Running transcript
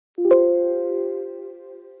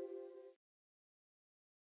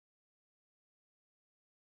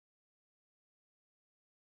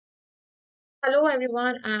Hello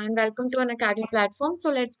everyone and welcome to Unacademy platform.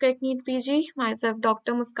 So let's get NEET PG. Myself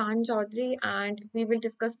Dr. Muskan Chaudhary and we will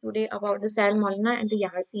discuss today about the Salmonella and the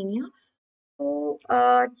Yersinia.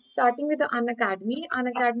 Starting with the Unacademy.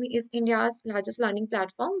 Unacademy is India's largest learning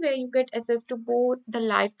platform where you get access to both the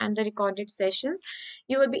live and the recorded sessions.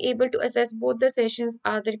 You will be able to access both the sessions,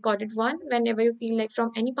 the recorded one, whenever you feel like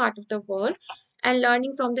from any part of the world, and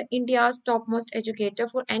learning from the India's topmost educator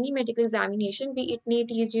for any medical examination, be it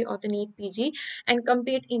NEET EG or the NEET PG, and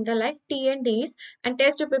complete in the live T&Ds and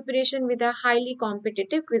test preparation with a highly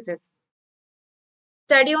competitive quizzes.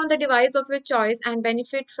 Study on the device of your choice and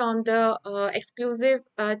benefit from the exclusive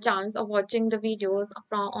chance of watching the videos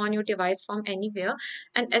on your device from anywhere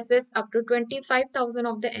and access up to 25,000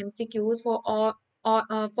 of the MCQs for all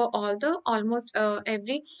the almost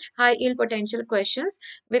every high yield potential questions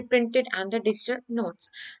with printed and the digital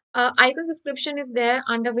notes. Icon subscription is there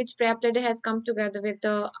under which Prep Leader has come together with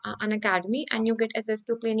the an academy, and you get access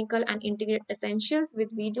to clinical and integrated essentials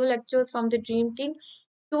with video lectures from the Dream Team,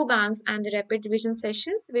 two banks, and the rapid revision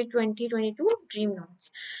sessions with 2022 dream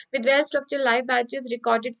notes. With well structured live batches,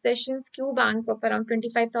 recorded sessions, Q banks of around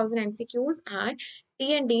 25,000 MCQs, and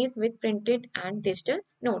T&Ds with printed and digital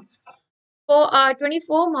notes. For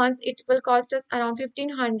 24 months, it will cost us around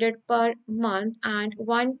 1500 per month and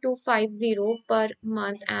 1250 per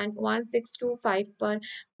month and 1625 per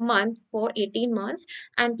month for 18 months.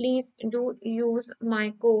 And please do use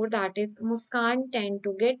my code, that is Muskan10,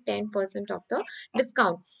 to get 10% of the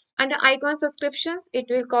discount. Under icon subscriptions, it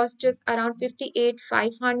will cost us around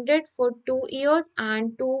 58,500 for 2 years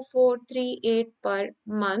and 2438 per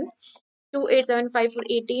month, 2875 for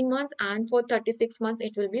 18 months, and for 36 months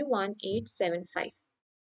it will be 1875.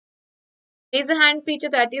 Raise a hand feature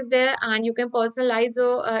that is there, and you can personalize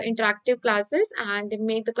your interactive classes and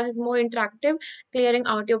make the classes more interactive, clearing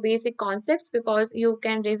out your basic concepts, because you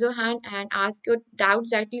can raise your hand and ask your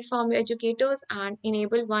doubts directly from your educators and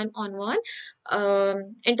enable one-on-one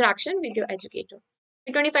interaction with your educator.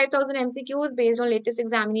 25,000 MCQs based on latest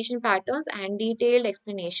examination patterns and detailed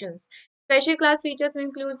explanations. Special class features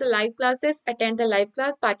includes the live classes, attend the live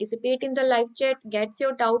class, participate in the live chat, gets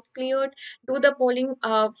your doubt cleared, do the polling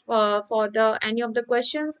for the any of the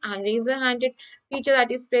questions, and raise a handed feature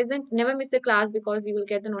that is present. Never miss a class because you will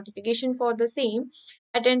get the notification for the same.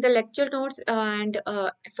 Attend the lecture notes and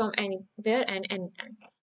from anywhere and anytime.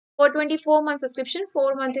 For 24 month subscription,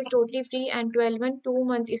 4 month is totally free and 12 month, 2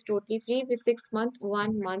 month is totally free. With 6 month,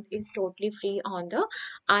 1 month is totally free on the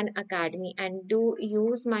Unacademy. And do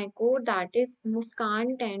use my code, that is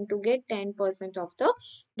Muskan10, to get 10% of the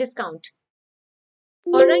discount.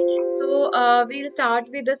 Alright, so we'll start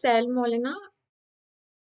with the Salmonella.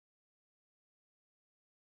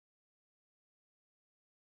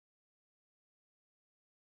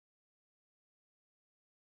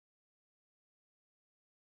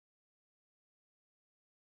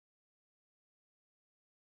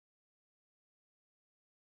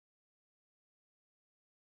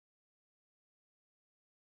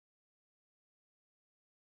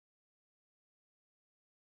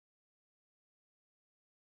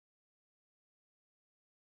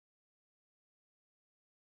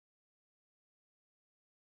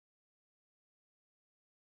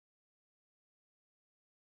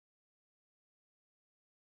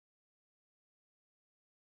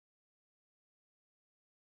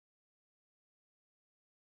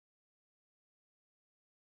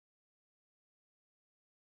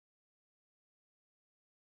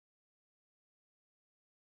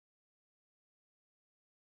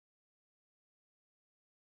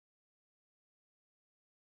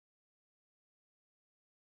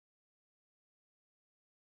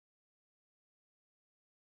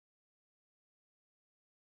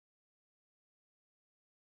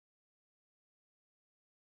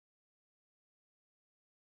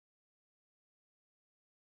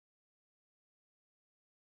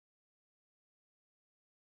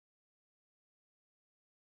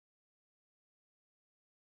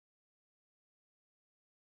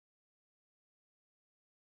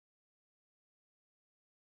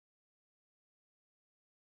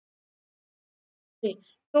 Okay.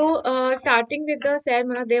 So, starting with the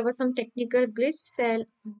Salmonella, there was some technical glitch.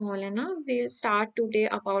 Salmonella. We'll start today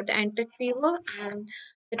about the enteric fever and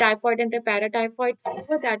the typhoid and the paratyphoid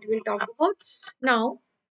fever that we'll talk about. Now,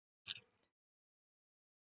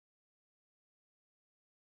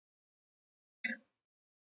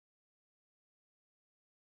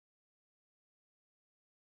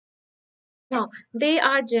 Now, they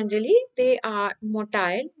are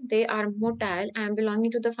motile. They are motile and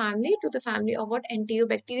belonging to the family of what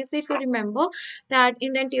Enterobacteriaceae. So if you remember that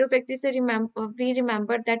in the Enterobacteriaceae, we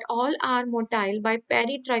remember that all are motile by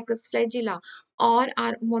peritrichous flagella or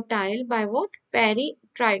are motile by what?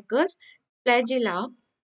 Peritrichous flagella.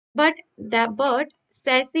 But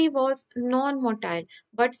Sassy was non-motile.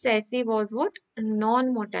 But Sassy was what?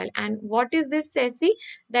 Non-motile. And what is this Sassy?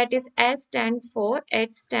 That is H stands for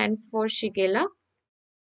Shigella,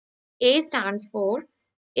 A stands for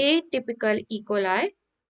atypical E. coli,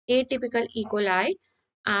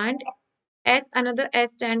 and another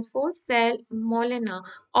S stands for Salmonella.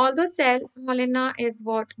 Although Salmonella is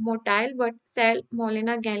what motile, but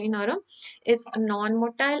Salmonella gallinarum is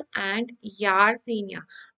non-motile, and Yersinia.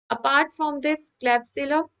 Apart from this,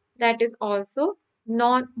 Klebsiella, that is also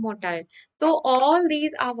non-motile. So all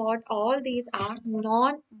these are what? All these are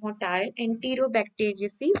non-motile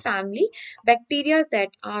Enterobacteriaceae family bacteria that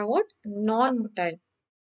are what? Non-motile.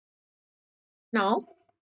 Now,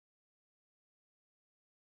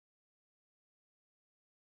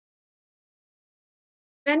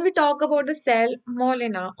 when we talk about the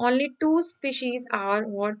Salmonella, only two species are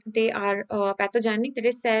what they are pathogenic. That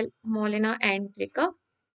is Salmonella and Tricha,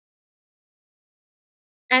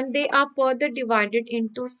 and they are further divided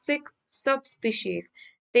into six subspecies.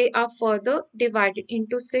 They are further divided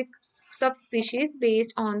into six subspecies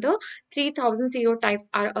based on the 3000 serotypes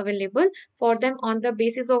are available for them on the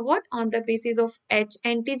basis of what? On the basis of H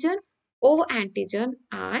antigen, O antigen,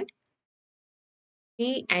 and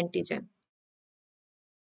E antigen.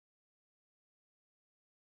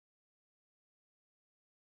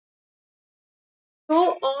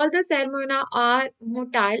 So all the Salmonella are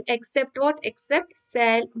motile except what? Except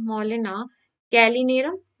Salmonella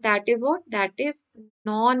gallinarum. That is what? That is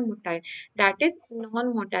non-motile. That is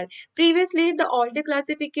non-motile. Previously, the older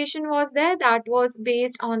classification was there that was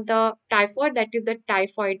based on the typhoid, that is the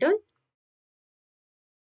typhoidal,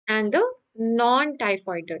 and the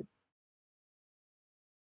non-typhoidal.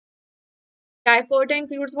 Typhoid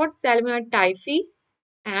includes what? Salmonella typhi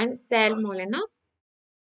and Salmonella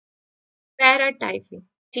paratyphi.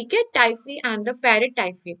 ठीक है, typhi and the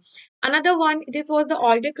paratyphi. Another one, this was the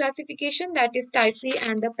older classification, that is typhi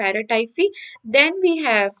and the paratyphi. Then we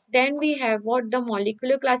have what? The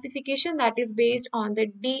molecular classification, that is based on the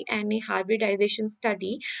DNA hybridization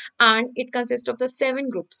study, and it consists of the 7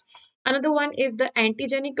 groups. Another one is the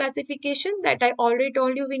antigenic classification that I already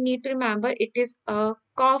told you we need to remember. It is a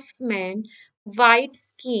Kaufman White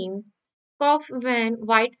scheme Kaufman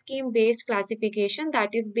white scheme based classification, that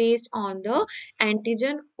is based on the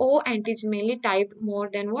antigen O antigen mainly typed more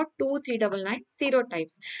than what? 2399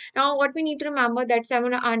 serotypes. Now what we need to remember that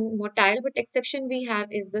Salmonella are motile, but exception we have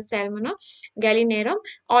is the Salmonella gallinarum.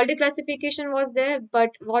 All the classification was there, but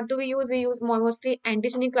what do we use? We use mostly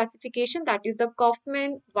antigenic classification, that is the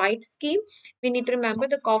Kaufman white scheme. We need to remember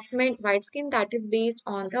the Kaufman white scheme, that is based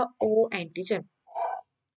on the O antigen.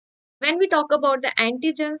 When we talk about the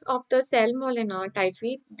antigens of the Salmonella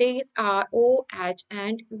typhi, these are OH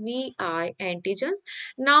and VI antigens.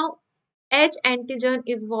 Now, H antigen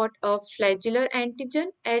is what? A flagellar antigen.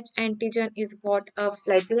 H antigen is what? A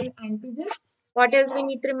flagellar antigen. What else we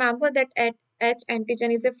need to remember? That H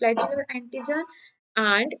antigen is a flagellar antigen,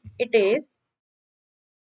 and it is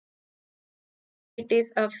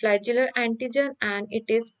a flagellar antigen, and it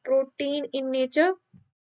is protein in nature.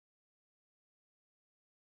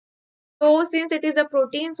 So since it is a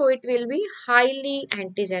protein, so it will be highly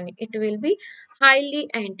antigenic. It will be highly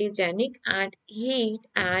antigenic, and heat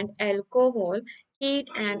and alcohol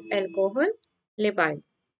labile.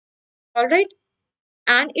 All right,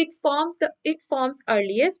 and it forms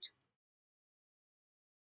earliest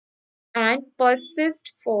and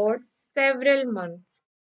persists for several months.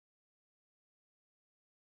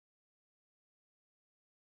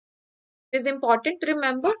 Is important to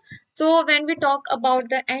remember. So when we talk about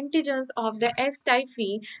the antigens of the S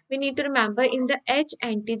typhi, we need to remember in the H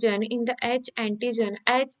antigen,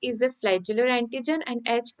 H is a flagellar antigen, and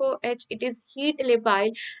H for H, it is heat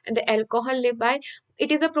labile and the alcohol labile.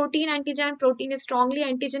 It is a protein antigen. Protein is strongly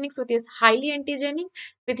antigenic, so it is highly antigenic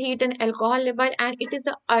with heat and alcohol labile, and it is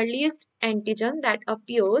the earliest antigen that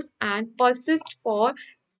appears and persists for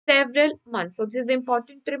several months. So this is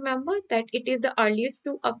important to remember that it is the earliest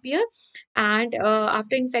to appear and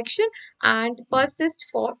after infection and persist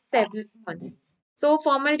for several months. So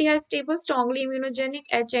formaldehyde stable, strongly immunogenic.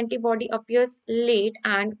 H antibody appears late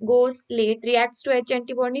and goes late, reacts to H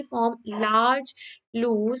antibody, form large,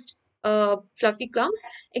 loose, fluffy clumps.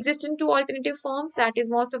 Exist in two alternative forms, that is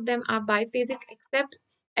most of them are biphasic except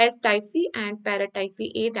S typhi and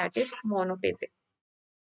paratyphi A, that is monophasic.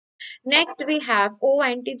 Next, we have O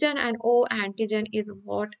antigen, and O antigen is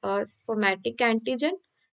what? A somatic antigen,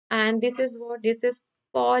 and this is what? This is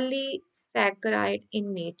polysaccharide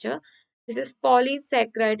in nature. This is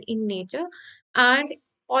polysaccharide in nature, and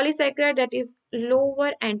polysaccharide that is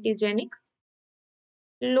lower antigenicity,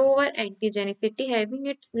 having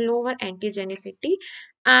it lower antigenicity,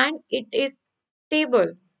 and it is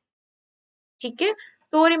stable. ठीक है.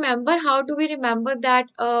 So remember, how do we remember that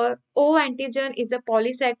O antigen is a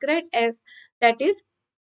polysaccharide, as that is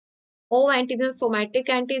O antigen, somatic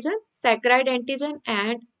antigen, saccharide antigen,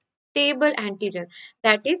 and stable antigen,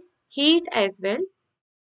 that is heat as well,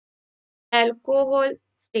 alcohol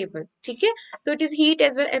stable. ठीक है. So it is heat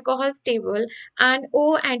as well, alcohol stable, and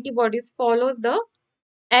O antibodies follows the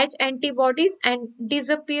H antibodies and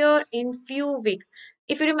disappear in few weeks.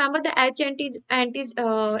 If you remember, the antigen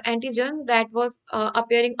that was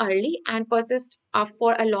appearing early and persist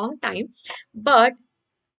for a long time, but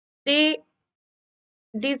they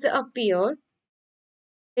disappear.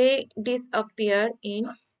 They disappear in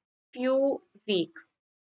few weeks.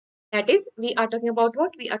 That is, we are talking about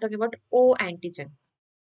what? We are talking about O antigen.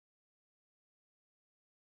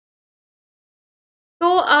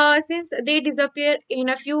 So, since they disappear in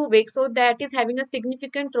a few weeks, so that is having a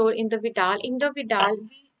significant role in the Vidal. In the Vidal,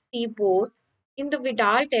 we see both. In the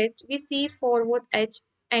Vidal test, we see for both H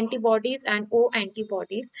antibodies and O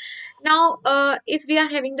antibodies. Now, if we are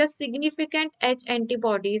having the significant H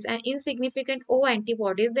antibodies and insignificant O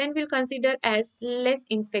antibodies, then we'll consider as less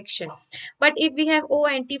infection. But if we have O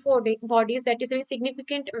antibodies that is a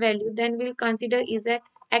significant value, then we'll consider is an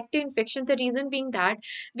active infection. The reason being that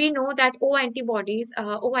we know that O antibodies,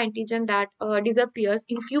 O antigen that disappears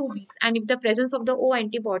in few weeks, and if the presence of the O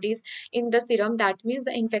antibodies in the serum, that means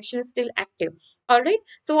the infection is still active. All right.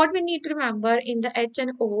 So what we need to remember in the H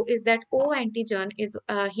and O is that O antigen is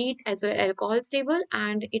heat as well alcohol stable,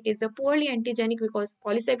 and it is a poorly antigenic because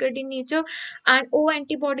polysaccharide in nature. And O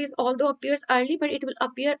antibodies although appears early, but it will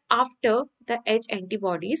appear after the H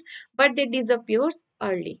antibodies, but they disappears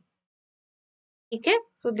early. Okay.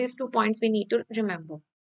 So these 2 points we need to remember.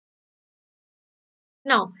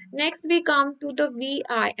 Now, next we come to the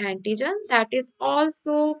VI antigen that is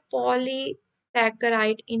also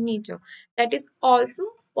polysaccharide in nature. That is also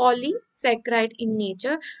polysaccharide in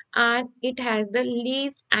nature, and it has the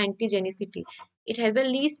least antigenicity. It has the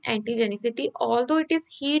least antigenicity, although it is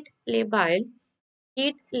heat labile,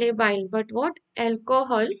 but what?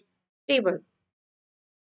 Alcohol stable.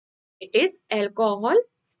 It is alcohol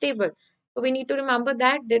stable. So we need to remember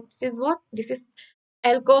that this is what? This is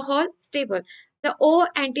alcohol stable. The O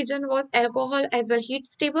antigen was alcohol as well, heat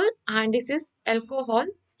stable, and this is alcohol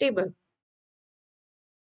stable.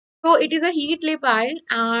 So it is a heat labile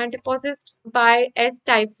and possessed by S.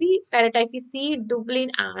 typhi, paratyphi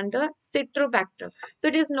Dublin, and the Citrobacter. So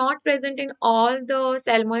it is not present in all the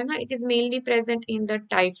Salmonella. It is mainly present in the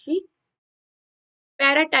typhi,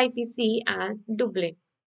 paratyphi and Dublin.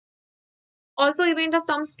 Also, even the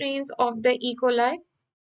some strains of the E. coli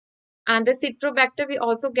and the Citrobacter, we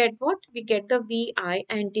also get what? We get the VI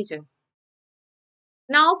antigen.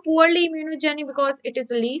 Now, poorly immunogenic because it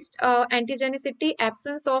is least antigenicity,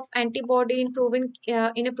 absence of antibody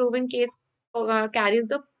in a proven case carries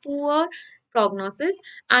the poor prognosis,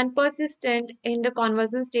 and persistent in the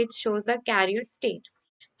conversion state shows the carrier state.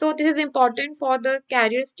 So this is important for the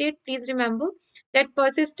carrier state. Please remember that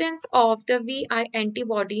persistence of the VI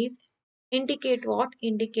antibodies indicate what?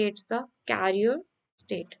 Indicates the carrier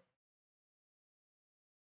state.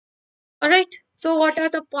 All right. So, what are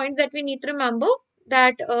the points that we need to remember?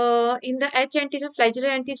 That in the H antigen,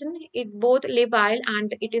 flagellate antigen, it both labile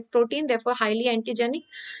and it is protein, therefore highly antigenic,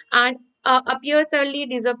 and appears early,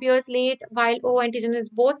 disappears late. While O antigen is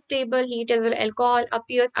both stable, heat as well alcohol,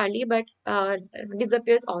 appears early but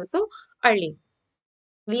disappears also early.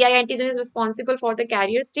 VI antigen is responsible for the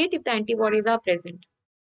carrier state if the antibodies are present.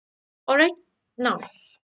 All right. Now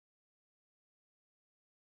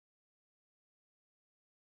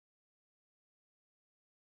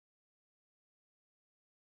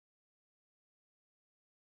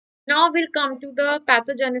we'll come to the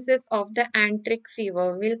pathogenesis of the anthrax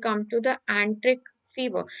fever. We'll come to the anthrax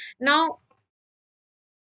fever. Now,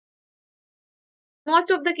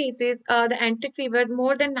 most of the cases, the anthrax fever,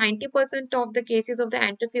 more than 90% of the cases of the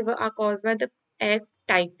anthrax fever are caused by the S.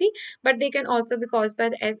 typhi, but they can also be caused by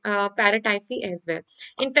the paratyphi as well.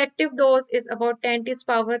 Infective dose is about 10 to the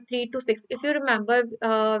power 3 to 6. If you remember,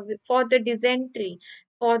 for the dysentery,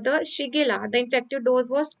 For the Shigella, the infected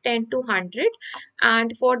dose was 10 to 100,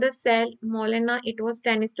 and for the Salmonella, it was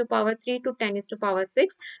 10 is to power 3 to 10 is to power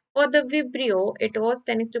 6. For the Vibrio, it was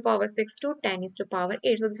 10 is to power 6 to 10 is to power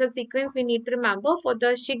 8. So this is a sequence we need to remember. For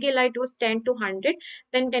the Shigella, it was 10 to 100,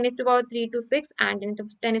 then 10 is to power 3 to 6, and then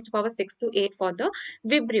 10 is to power 6 to 8 for the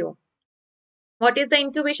Vibrio. What is the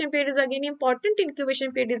incubation period is again important.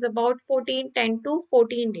 Incubation period is about 10 to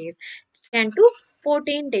 14 days. 10 to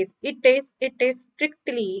 14 days. It is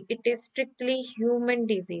strictly human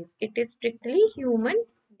disease. It is strictly human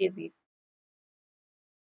disease.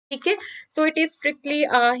 Okay, so it is strictly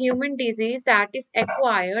a human disease that is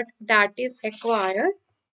acquired by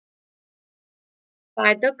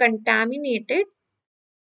the contaminated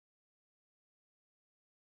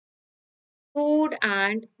food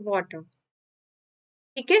and water.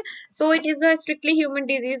 Okay, so it is a strictly human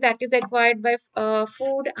disease that is acquired by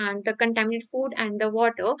food and the contaminated food and the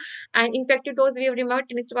water. And infected dose we have removed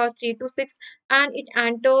is about 3 to 6, and it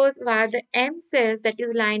enters via the M cells that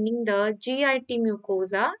is lining the GIT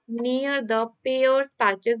mucosa near the Peyer's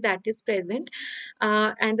patches that is present,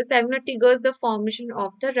 and the salmonella triggers the formation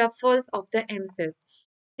of the ruffles of the M cells.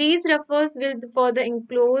 These ruffles will further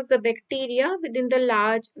enclose the bacteria within the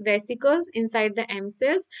large vesicles inside the M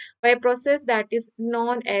cells by a process that is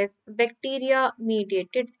known as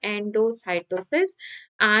bacteria-mediated endocytosis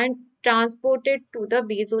and transported to the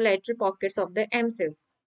basolateral pockets of the M cells,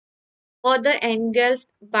 further engulfed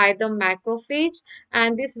by the macrophage,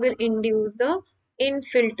 and this will induce the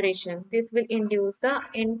infiltration. This will induce the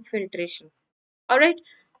infiltration. Alright,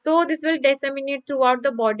 so this will disseminate throughout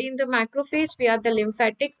the body in the macrophage via the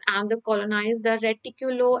lymphatics and the colonize the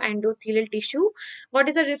reticuloendothelial tissue. What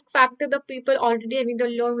is the risk factor? The people already having the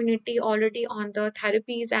low immunity, already on the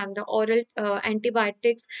therapies and the oral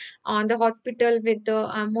antibiotics, on the hospital with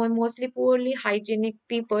the mostly poorly hygienic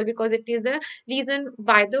people, because it is a reason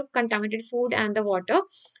by the contaminated food and the water,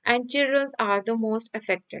 and children are the most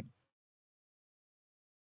affected.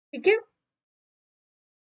 Okay.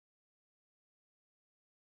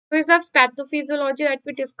 So it's a pathophysiology that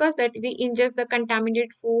we discussed, that we ingest the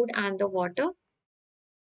contaminated food and the water.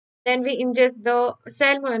 Then we ingest the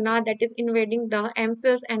salmonella that is invading the M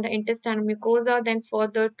cells and the intestinal mucosa. Then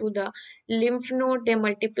further to the lymph node, they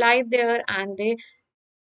multiply there and they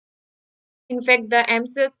infect the M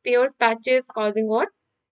cells, Peyer's patches, causing what?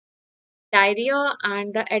 Diarrhea.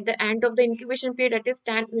 And at the end of the incubation period, that is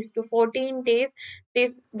 10 is to 14 days,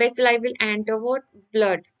 this bacilli will enter what?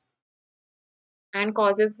 Blood, and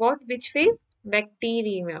causes what? Which phase?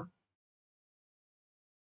 Bacteremia.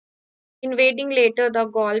 Invading later the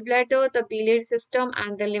gallbladder, the biliary system,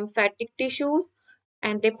 and the lymphatic tissues,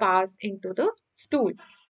 and they pass into the stool.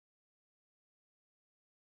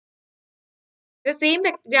 The same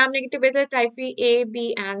gram-negative bacillus typhi A,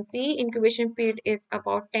 B, and C. Incubation period is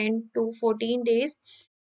about 10 to 14 days.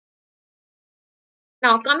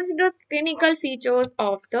 Now, coming to the clinical features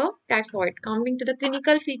of the typhoid, coming to the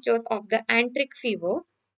clinical features of the enteric fever.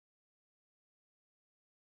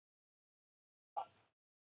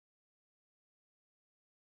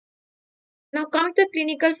 Now, coming to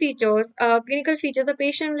clinical features, a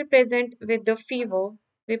patient will present with the fever,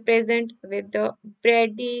 will present with the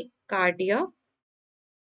bradycardia,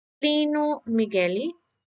 splenomegaly,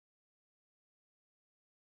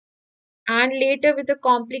 and later with the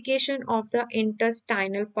complication of the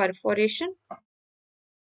intestinal perforation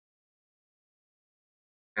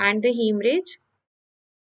and the hemorrhage.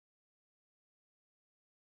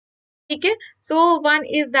 Okay, so one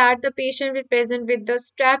is that the patient will present with the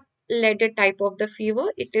strep ladder type of the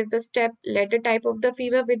fever. It is the step ladder type of the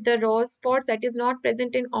fever with the raw spots that is not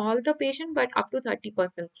present in all the patient but up to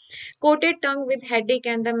 30%. Coated tongue with headache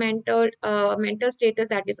and the mental status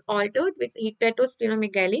that is altered with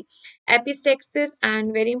hepatosplenomegaly, epistaxis,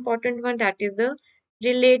 and very important one, that is the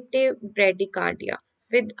relative bradycardia,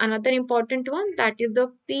 with another important one, that is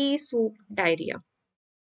the pea soup diarrhea.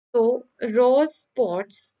 So raw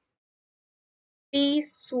spots, pea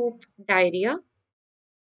soup diarrhea,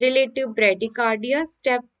 relative bradycardia,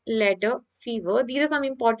 step ladder fever. These are some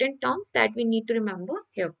important terms that we need to remember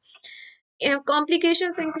here.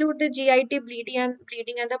 Complications include the GIT bleeding and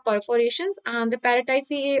the perforations, and the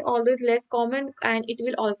paratyphi A, although is less common, and it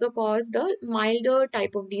will also cause the milder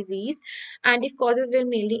type of disease, and if causes will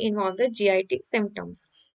mainly involve the GIT symptoms.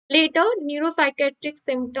 Later, neuropsychiatric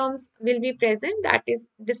symptoms will be present, that is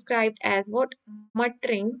described as what?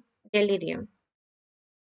 Muttering delirium.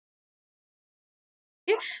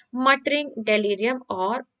 Okay? Muttering delirium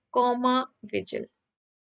or coma vigil.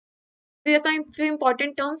 These are some few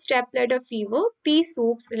important terms: step ladder fever, pea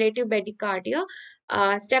soups, relative bradycardia,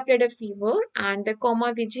 step ladder fever, and the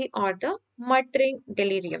coma vigi or the muttering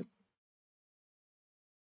delirium.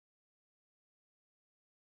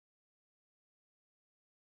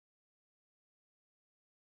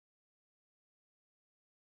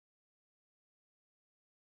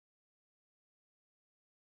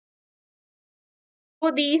 So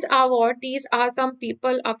these are what? These are some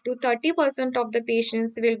people, up to 30% of the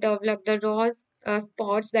patients will develop the rose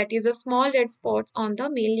spots, that is a small red spots on the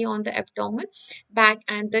mainly on the abdomen, back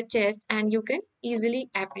and the chest, and you can easily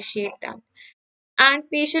appreciate that. And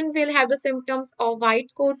patient will have the symptoms of white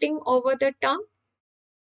coating over the tongue,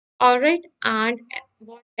 alright, and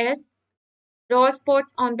what else? Raw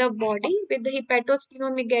spots on the body with the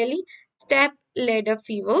hepatosplenomegaly, step ladder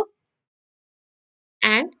fever,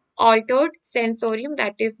 and altered sensorium,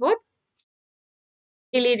 that is what?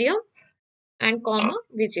 Delirium and coma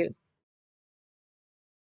vigil.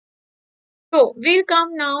 So we'll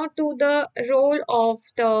come now to the role of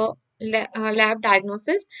the lab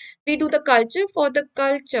diagnosis. We do the culture. For the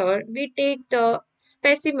culture, we take the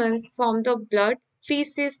specimens from the blood,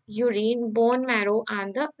 feces, urine, bone marrow,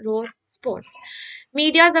 and the rose spots.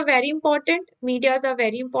 Medias are very important. Medias are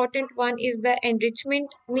very important. One is the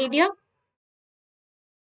enrichment media.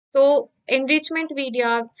 So enrichment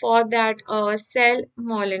media for that cell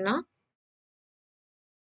molena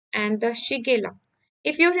and the Shigella.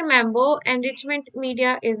 If you remember, enrichment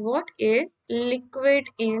media is what? Is liquid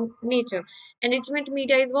in nature. Enrichment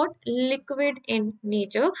media is what? Liquid in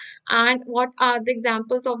nature. And what are the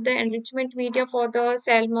examples of the enrichment media for the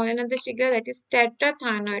salmonella and the Shigella? That is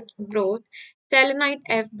tetrathionate broth, selenite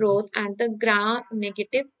F broth, and the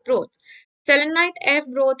gram-negative broth. Selenite F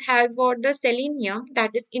broth has what? The selenium, that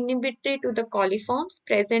is inhibitory to the coliforms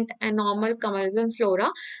present a normal commercial flora,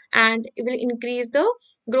 and it will increase the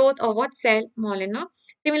growth of what? Cell molena.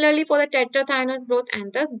 Similarly, for the tetrathionate growth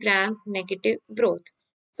and the gram-negative growth.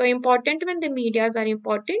 So important when the medias are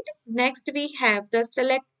important. Next, we have the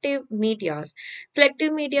selective medias.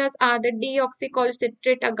 Selective medias are the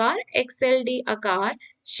deoxycholinesterate agar, XLD agar,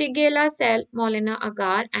 Shigella cell molena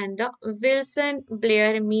agar, and the Wilson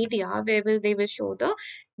Blair media, where they will show the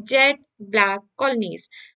jet black colonies.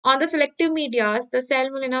 On the selective medias, the cell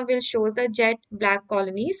molena will show the jet black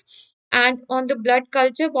colonies. And on the blood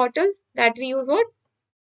culture bottles that we use what?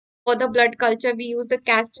 For the blood culture, we use the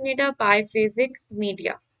Castaneda biphasic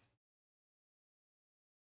media.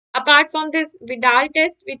 Apart from this Vidal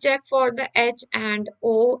test, we check for the H and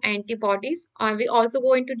O antibodies. We also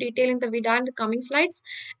go into detail in the Vidal in the coming slides,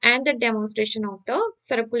 and the demonstration of the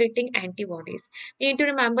circulating antibodies. We need to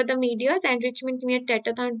remember the medias: enrichment media,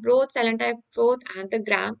 tetrathon growth, selentype growth, and the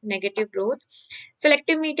gram-negative growth.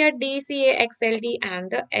 Selective media, DCA, XLD,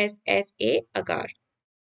 and the SSA agar.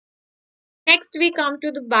 Next, we come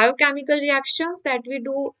to the biochemical reactions that we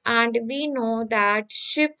do, and we know that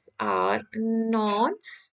ships are non-lactose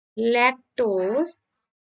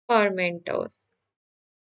fermenters.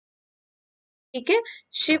 Okay,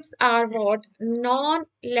 ships are what?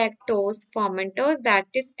 Non-lactose fermenters. That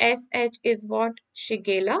is SH is what?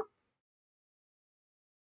 Shigella.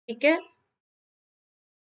 Okay,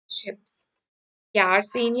 ships.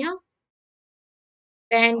 Yersinia.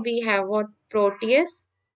 Then we have what? Proteus.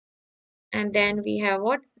 And then we have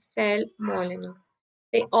what? Salmonella.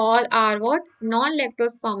 They all are what?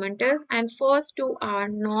 Non-lactose fermenters, and first two are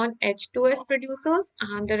non-H2S producers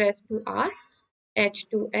and the rest two are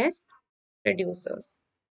H2S producers.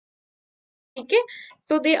 Okay,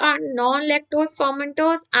 so they are non-lactose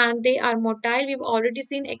fermenters and they are motile. We've already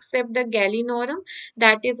seen except the gallinorum.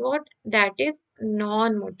 That is what? That is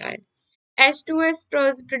non-motile. H2S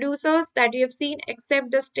producers that we have seen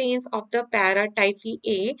except the strains of the paratyphi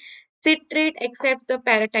A. Citrate except the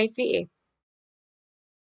paratyphi A.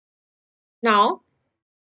 Now,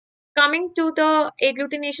 coming to the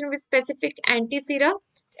agglutination with specific antisera,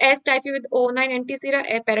 S typhi with O9 antisera,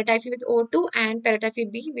 A paratyphi with O2, and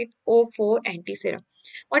paratyphi B with O4 antisera.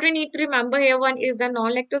 What we need to remember here, one is the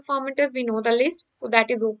non-lactose fermenters. We know the list, so that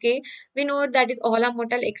is okay. We know that is all are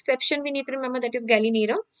motile. Exception we need to remember, that is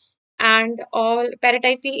Gallinera, and all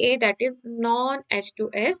paratyphi A, that is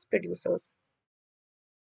non-H2S producers.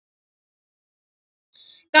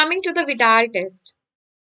 Coming to the Vidal test.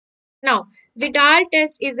 Now, Vidal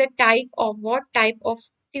test is a type of what? Type of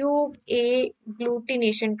tube A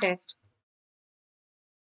agglutination test.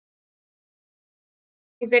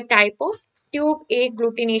 Is a type of tube A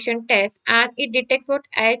agglutination test, and it detects what?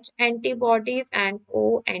 H antibodies and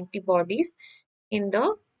O antibodies in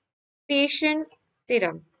the patient's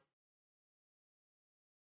serum.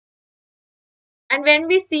 And when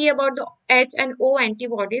we see about the H and O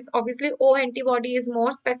antibodies, obviously O antibody is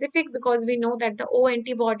more specific because we know that the O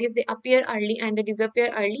antibodies, they appear early and they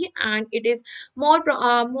disappear early, and it is more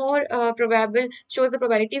probable, shows the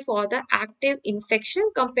probability for the active infection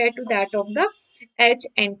compared to that of the H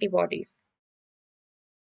antibodies.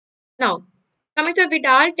 Now, coming to the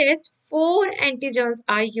Vidal test, four antigens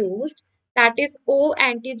are used. That is O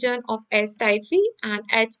antigen of S typhi and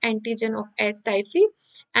H antigen of S typhi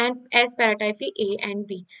and S paratyphi A and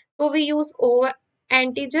B. So we use O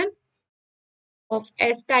antigen of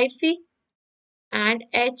S typhi and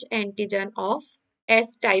H antigen of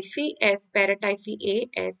S typhi, S paratyphi A,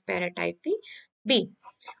 S paratyphi B.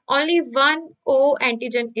 Only one O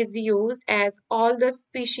antigen is used as all the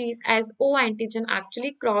species as O antigen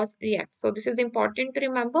actually cross react. So this is important to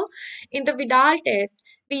remember. In the Vidal test,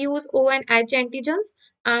 we use O and H antigens,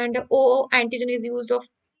 and O antigen is used of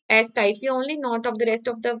S typhi only, not of the rest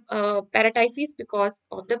of the paratyphies because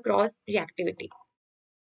of the cross reactivity.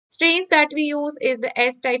 Strains that we use is the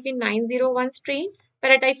S typhi 901 strain,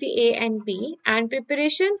 paratyphi A and B, and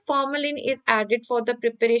preparation formalin is added for the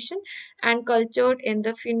preparation and cultured in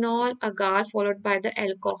the phenol agar followed by the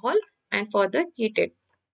alcohol and further heated.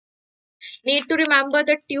 Need to remember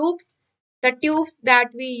the tubes. The tubes that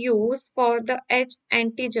we use for the H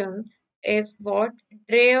antigen is what?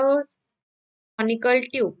 Dreyer's conical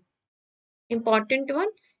tube. Important one.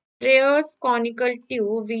 Dreyer's conical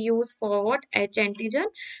tube we use for what? H antigen,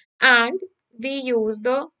 and we use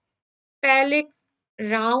the Felix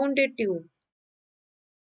round tube.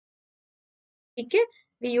 Okay,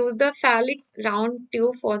 we use the Felix round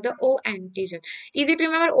tube for the O antigen. Easy to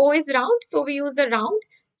remember, O is round, so we use the round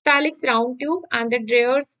Felix round tube and the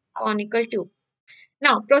Dreyer's conical tube.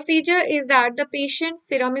 Now, procedure is that the patient's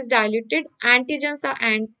serum is diluted, antigens are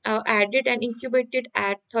added and incubated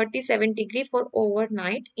at 37 degrees for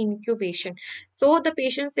overnight incubation. So, the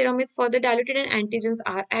patient's serum is further diluted and antigens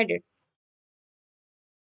are added.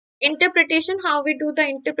 Interpretation, how we do the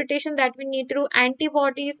interpretation, that we need to do,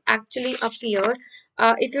 antibodies actually appear.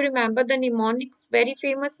 If you remember the mnemonic, very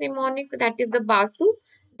famous mnemonic, that is the BASU,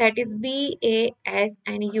 that is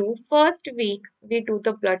BASNU. First week we do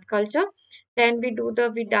the blood culture, then we do the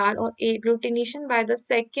Vidal or agglutination by the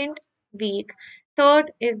second week.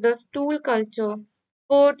 Third is the stool culture.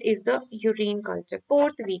 Fourth is the urine culture.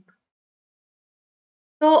 Fourth week.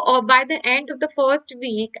 So by the end of the first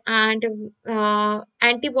week, and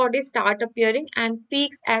antibodies start appearing and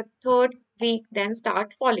peaks at third week then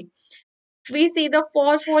start falling. We see the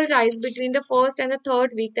fourfold rise between the first and the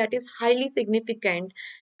third week, that is highly significant.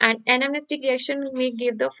 And anamnestic reaction may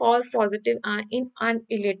give the false positive in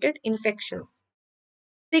unrelated infections.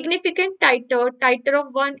 Significant titer of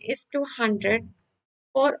 1 is to 100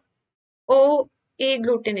 for O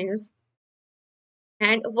agglutinins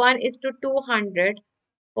and 1 is to 200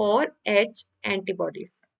 for H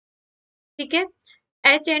antibodies. Okay.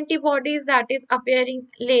 H antibodies, that is appearing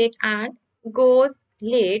late and goes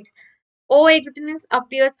late. O agglutinins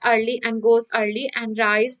appears early and goes early, and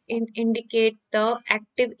rise in indicate the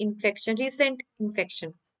active infection, recent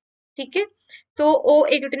infection. Okay. So O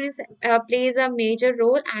agglutinins plays a major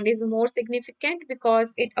role and is more significant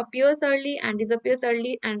because it appears early and disappears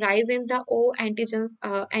early, and rise in the O antigens,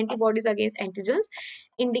 antibodies against antigens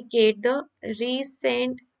indicate the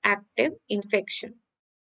recent active infection.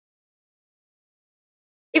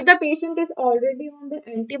 If the patient is already on the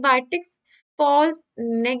antibiotics, false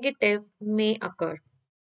negative may occur.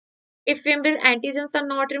 If febrile antigens are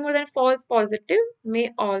not removed, then false positive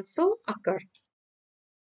may also occur.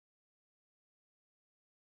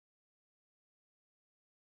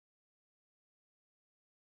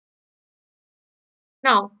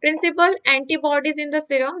 Now, principal antibodies in the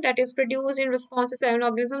serum that is produced in response to serum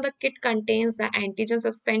organism. The kit contains the antigen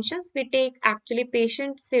suspensions. We take actually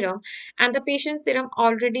patient serum, and the patient serum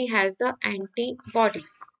already has the antibodies.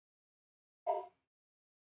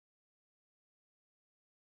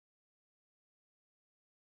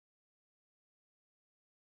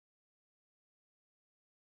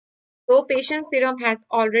 So patient serum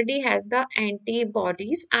already has the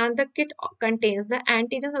antibodies, and the kit contains the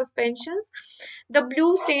antigen suspensions. The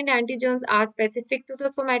blue stained antigens are specific to the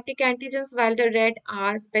somatic antigens, while the red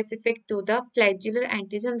are specific to the flagellar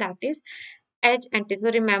antigen, that is H antigen.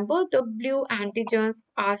 So remember, the blue antigens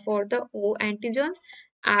are for the O antigens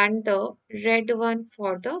and the red one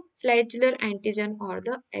for the flagellar antigen or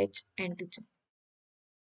the H antigen.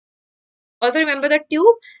 Also remember the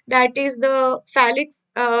tube, that is the Felix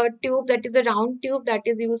tube, that is the round tube that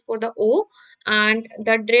is used for the O, and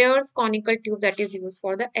the Dreyer's conical tube that is used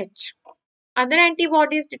for the H. Other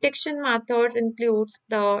antibodies detection methods includes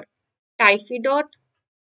the Typhidot,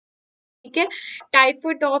 Okay,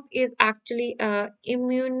 typhoid is actually a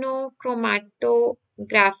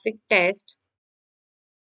immunochromatographic test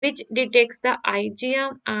which detects the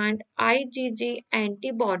IgM and IgG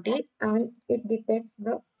antibody, and it detects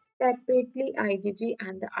the separately IgG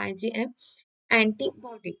and the IgM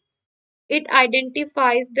antibody. It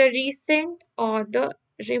identifies the recent or the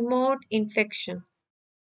remote infection.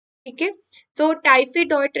 Okay, so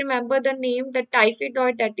typhoid, remember the name, the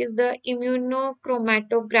typhoid, that is the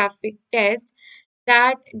immunochromatographic test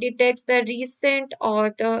that detects the recent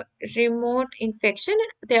or the remote infection.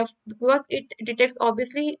 Therefore, because it detects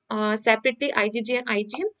obviously separately IgG and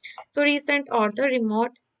IgM, so recent or the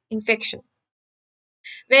remote infection.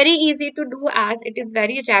 Very easy to do as it is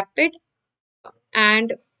very rapid,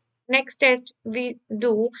 and next test we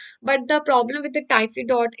do. But the problem with the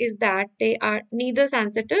typhoid is that they are neither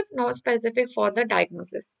sensitive nor specific for the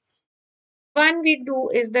diagnosis. One we do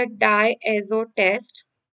is the diazo test,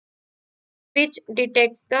 which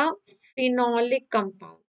detects the phenolic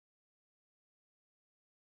compound.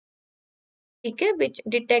 Okay, which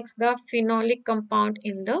detects the phenolic compound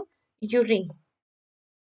in the urine,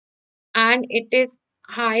 and it is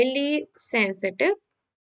highly sensitive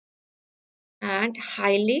and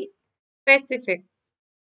highly specific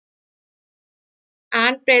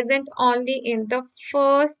and present only in the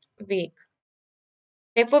first week.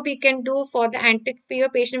 Therefore, we can do for the enteric fever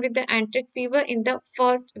patient with the enteric fever in the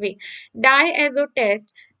first week. Diazo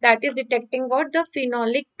test, that is detecting what the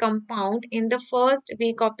phenolic compound in the first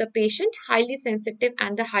week of the patient, highly sensitive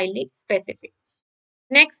and the highly specific.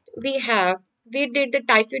 Next, we did the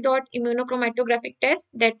typhoid immunochromatographic test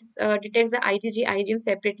that detects the IgG, IgM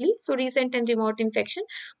separately, so recent and remote infection,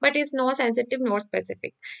 but is no sensitive nor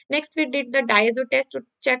specific. Next, we did the diazo test to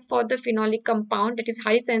check for the phenolic compound that is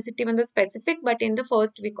highly sensitive and the specific, but in the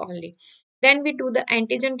first week only. Then we do the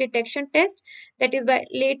antigen detection test, that is by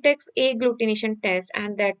latex agglutination test,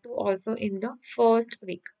 and that too also in the first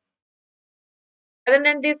week. Other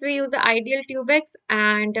than this, we use the ideal tubex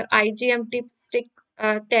and IgM dipstick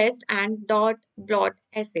test and dot blot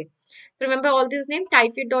assay. So remember all these names: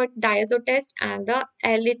 typhi dot diazo test and the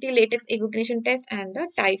LAT latex agglutination test and the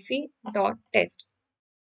typhi dot test.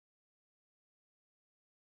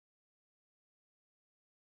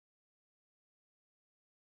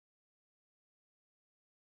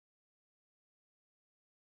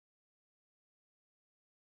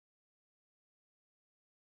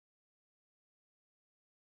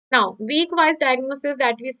 Now, week-wise diagnosis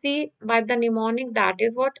that we see by the mnemonic, that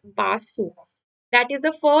is what BASU. That is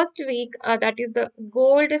the first week, that is the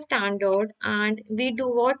gold standard, and we do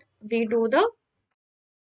what? We do the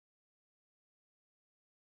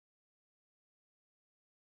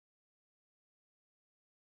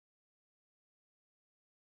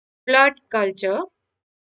blood culture.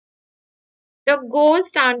 The gold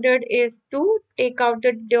standard is to take out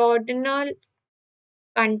the duodenal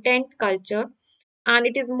content culture, and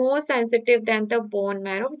it is more sensitive than the bone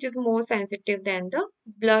marrow, which is more sensitive than the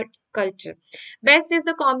blood culture. Best is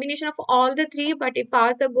the combination of all the three, but if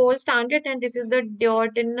pass the gold standard, then this is the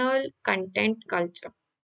duodenal content culture.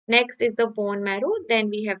 Next is the bone marrow, then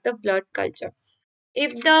we have the blood culture.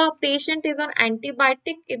 If the patient is on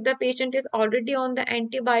antibiotic, if the patient is already on the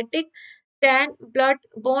antibiotic, then blood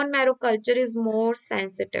bone marrow culture is more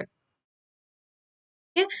sensitive.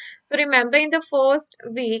 Okay, so remember in the first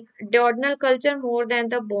week, duodenal culture more than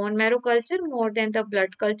the bone marrow culture, more than the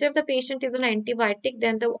blood culture. If the patient is on antibiotic,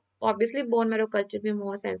 then the obviously bone marrow culture will be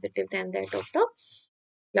more sensitive than that of the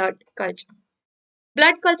blood culture.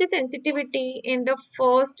 Blood culture sensitivity in the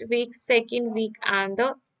first week, second week, and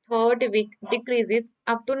the third week decreases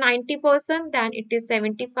up to 90%, then it is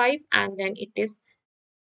 75, and then it is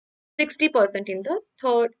 60% in the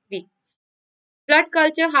third week. Blood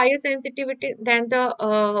culture higher sensitivity than the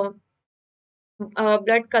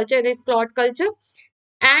blood culture, this clot culture.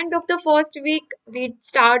 End of the first week, we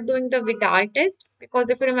start doing the Vidal test, because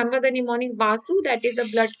if you remember the mnemonic Basu, that is the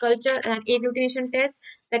blood culture and agglutination test,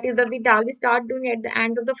 that is the Vidal we start doing at the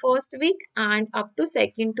end of the first week, and up to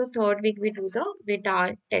second to third week we do the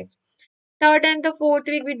Vidal test. Third and the fourth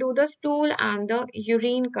week we do the stool and the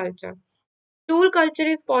urine culture. Stool culture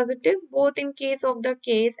is positive both in case of the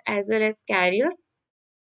case as well as carrier,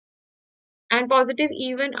 and positive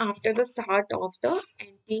even after the start of the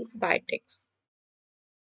antibiotics.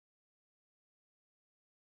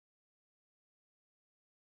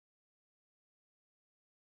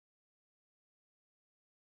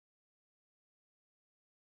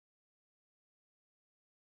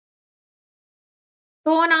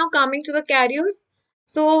 So now coming to the carriers.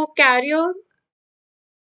 So carriers,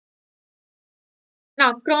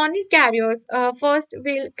 Now, chronic carriers, first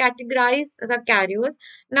we'll categorize the carriers.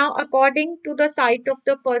 Now, according to the site of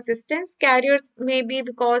the persistence, carriers may be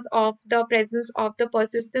because of the presence of the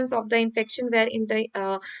persistence of the infection where in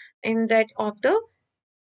that of the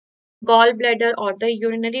gallbladder or the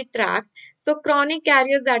urinary tract. So, chronic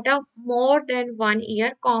carriers that are more than 1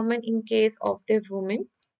 year, common in case of the women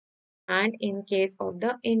and in case of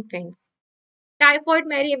the infants. Typhoid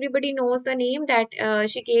Mary, everybody knows the name that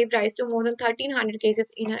she gave rise to more than 1300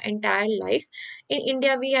 cases in her entire life. In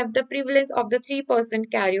India, we have the prevalence of the 3%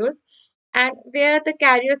 carriers, and where the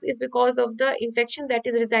carriers is because of the infection that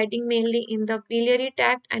is residing mainly in the biliary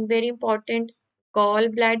tract and very important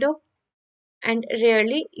gallbladder and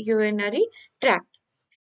rarely urinary tract.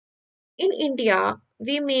 In India,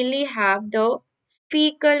 we mainly have the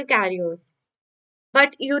fecal carriers.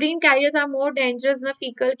 But urine carriers are more dangerous than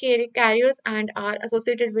fecal carriers and are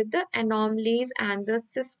associated with the anomalies and the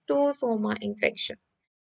cystosoma infection.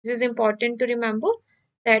 This is important to remember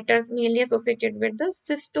that is mainly associated with the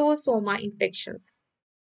cystosoma infections.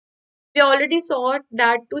 We already saw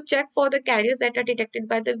that to check for the carriers that are detected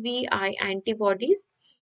by the VI antibodies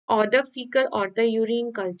or the fecal or the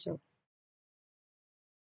urine culture.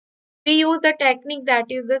 We use the technique that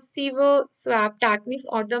is the sieve swab techniques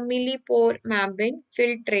or the millipore membrane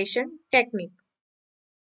filtration technique.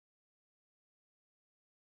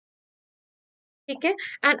 Okay,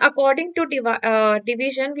 and according to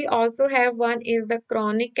division, we also have one is the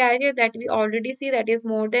chronic carrier that we already see that is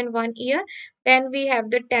more than 1 year. Then we have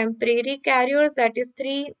the temporary carriers that is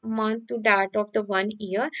 3 months to that of the 1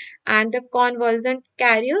 year, and the convalescent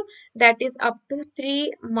carrier that is up to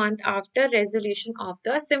 3 months after resolution of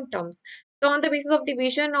the symptoms. So on the basis of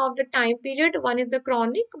division of the time period, one is the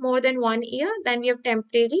chronic more than 1 year, then we have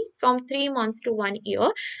temporary from 3 months to 1 year,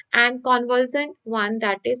 and convalescent one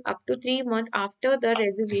that is up to 3 months after the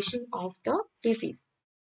resolution of the disease.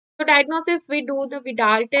 So diagnosis, we do the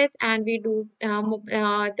Vidal test and we do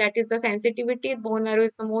that is the sensitivity. Bone marrow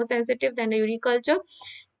is the most sensitive than the uric culture,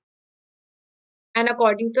 and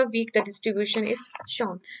according to the week the distribution is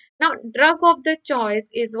shown. Now, drug of the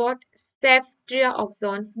choice is what?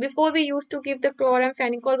 Ceftriaxone. Before we used to give the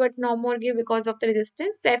chloramphenicol, but no more give because of the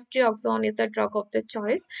resistance. Ceftriaxone is the drug of the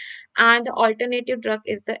choice, and the alternative drug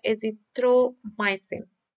is the azithromycin.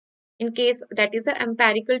 In case that is the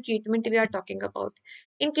empirical treatment we are talking about.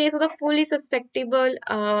 In case of the fully suspectable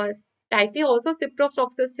typhi, also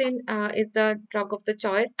ciprofloxacin is the drug of the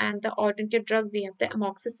choice, and the alternative drug we have the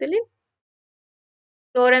amoxicillin,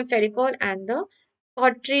 chloramphenicol, and the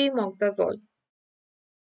cotrimoxazole.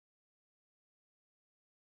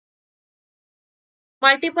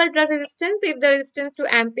 Multiple drug resistance, if the resistance to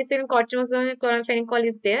ampicillin, cotrimoxazole, and chloramphenicol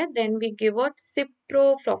is there, then we give out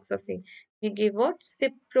ciprofloxacin. We give out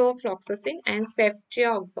ciprofloxacin and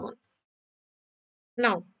ceftriaxone.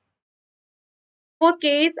 Now, for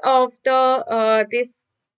case of the this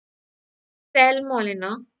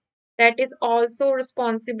Salmonella that is also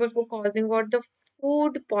responsible for causing what the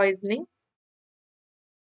food poisoning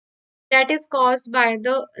that is caused by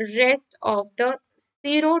the rest of the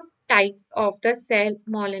serotypes of the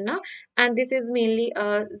Salmonella, and this is mainly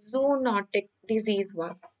a zoonotic disease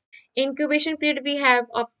one. Incubation period we have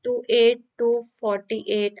up to 8 to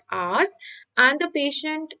 48 hours, and the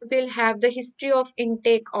patient will have the history of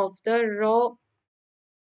intake of the raw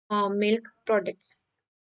milk products.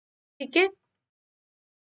 Okay.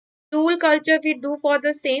 Stool culture we do for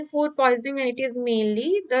the same food poisoning, and it is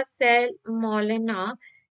mainly the Salmonella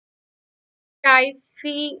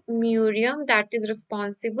typhimurium that is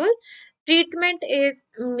responsible. Treatment is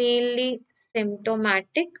mainly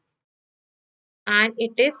symptomatic and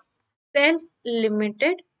it is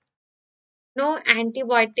self-limited. No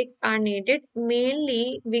antibiotics are needed.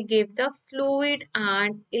 Mainly we give the fluid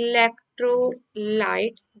and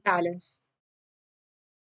electrolyte balance.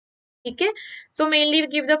 Okay, so mainly we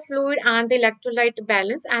give the fluid and the electrolyte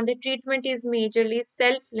balance, and the treatment is majorly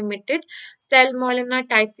self-limited. Salmonella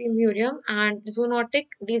typhimurium and zoonotic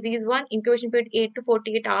disease one, incubation period 8 to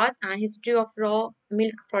 48 hours, and history of raw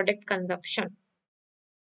milk product consumption.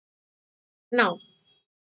 Now,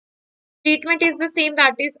 treatment is the same,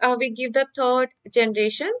 that is, we give the third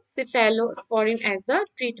generation cephalosporin as the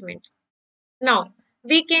treatment. Now,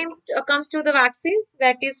 we comes to the vaccine.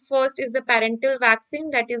 That is, first is the parental vaccine.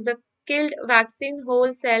 That is the killed vaccine,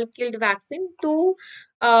 whole cell killed vaccine. Two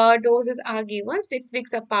doses are given 6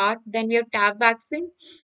 weeks apart. Then we have TAB vaccine,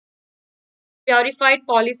 purified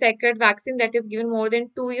polysaccharide vaccine that is given more than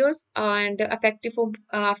 2 years and effective for,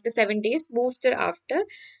 after 7 days. Booster after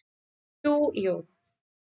 2 years.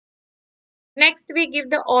 Next, we give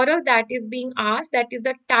the oral that is being asked, that is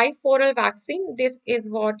the typhoral vaccine. This is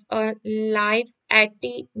what a live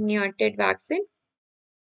attenuated vaccine.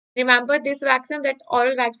 Remember this vaccine, that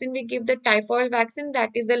oral vaccine, we give the typhoid vaccine, that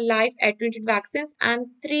is a live attenuated vaccines, and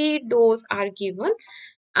three doses are given,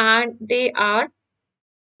 and they are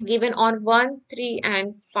given on 1, 3,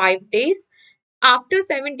 and 5 days. After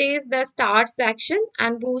 7 days, the start section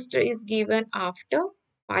and booster is given after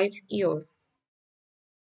 5 years.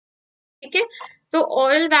 Okay, so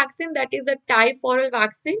oral vaccine, that is the typhoid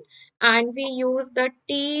vaccine, and we use the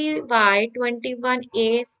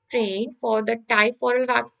TY21A strain for the typhoid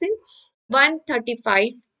vaccine,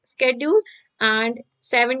 135 schedule, and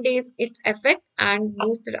 7 days its effect, and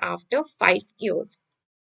booster after 5 years.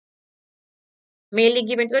 Mainly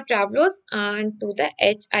given to the travelers and to the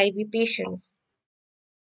HIV patients.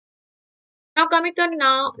 Now coming to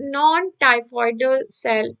now non-typhoidal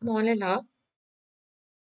salmonella.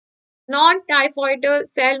 Non-typhoidal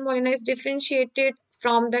salmonella is differentiated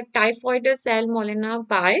from the typhoidal salmonella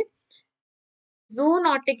by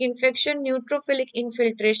zoonotic infection, neutrophilic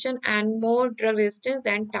infiltration, and more drug resistance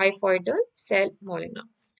than typhoidal salmonella.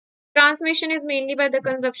 Transmission is mainly by the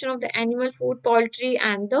consumption of the animal food, poultry,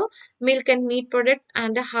 and the milk and meat products,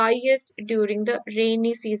 and the highest during the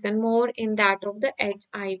rainy season, more in that of the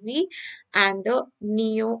HIV and the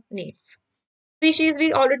neonates. Species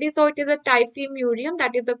we already saw, it is a typhimurium,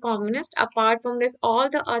 that is the commonest. Apart from this, all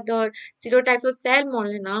the other serotypes of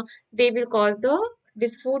salmonella, they will cause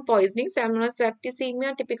this food poisoning. Salmonella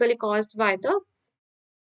septicemia, typically caused by the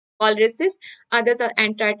walruses. Others are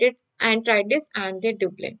anthritis and the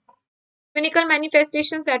Dublin. Clinical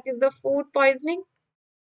manifestations, that is the food poisoning,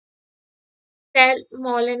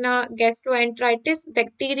 salmonella, gastroenteritis,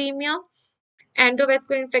 bacteremia,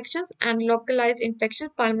 endovascular infections, and localized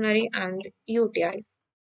infections, pulmonary and UTIs.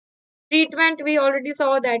 Treatment, we already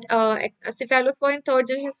saw that cephalosporin, third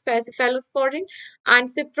generation cephalosporin, and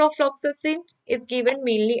ciprofloxacin is given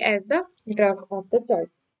mainly as the drug of the choice.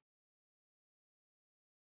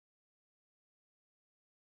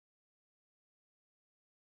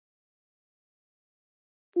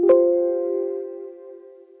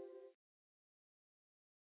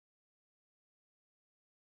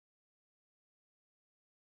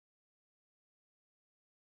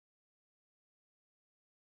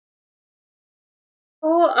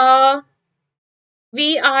 So,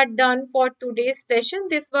 we are done for today's session.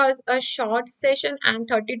 This was a short session and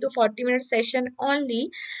 30 to 40 minute session only.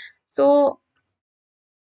 So,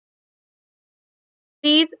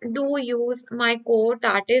 please do use my code,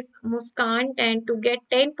 that is Muskan10, to get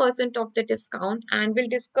 10% of the discount, and we'll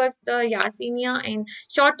discuss the Yasinia in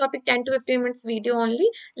short topic 10 to 15 minutes video only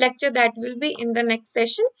lecture that will be in the next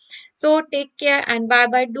session. So take care and bye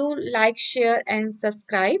bye. Do like, share and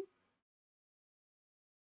subscribe.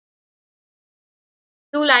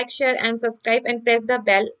 Do like, share, and subscribe, and press the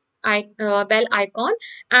bell icon.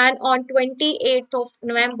 And on 28th of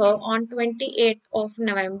November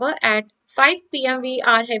at 5 p.m. we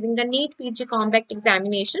are having the NEET PG compact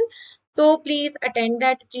examination. So please attend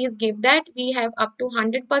that. Please give that. We have up to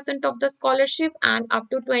 100% of the scholarship and up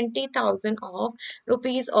to 20,000 of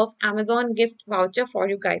rupees of Amazon gift voucher for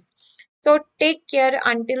you guys. So take care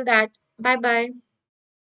until that. Bye bye.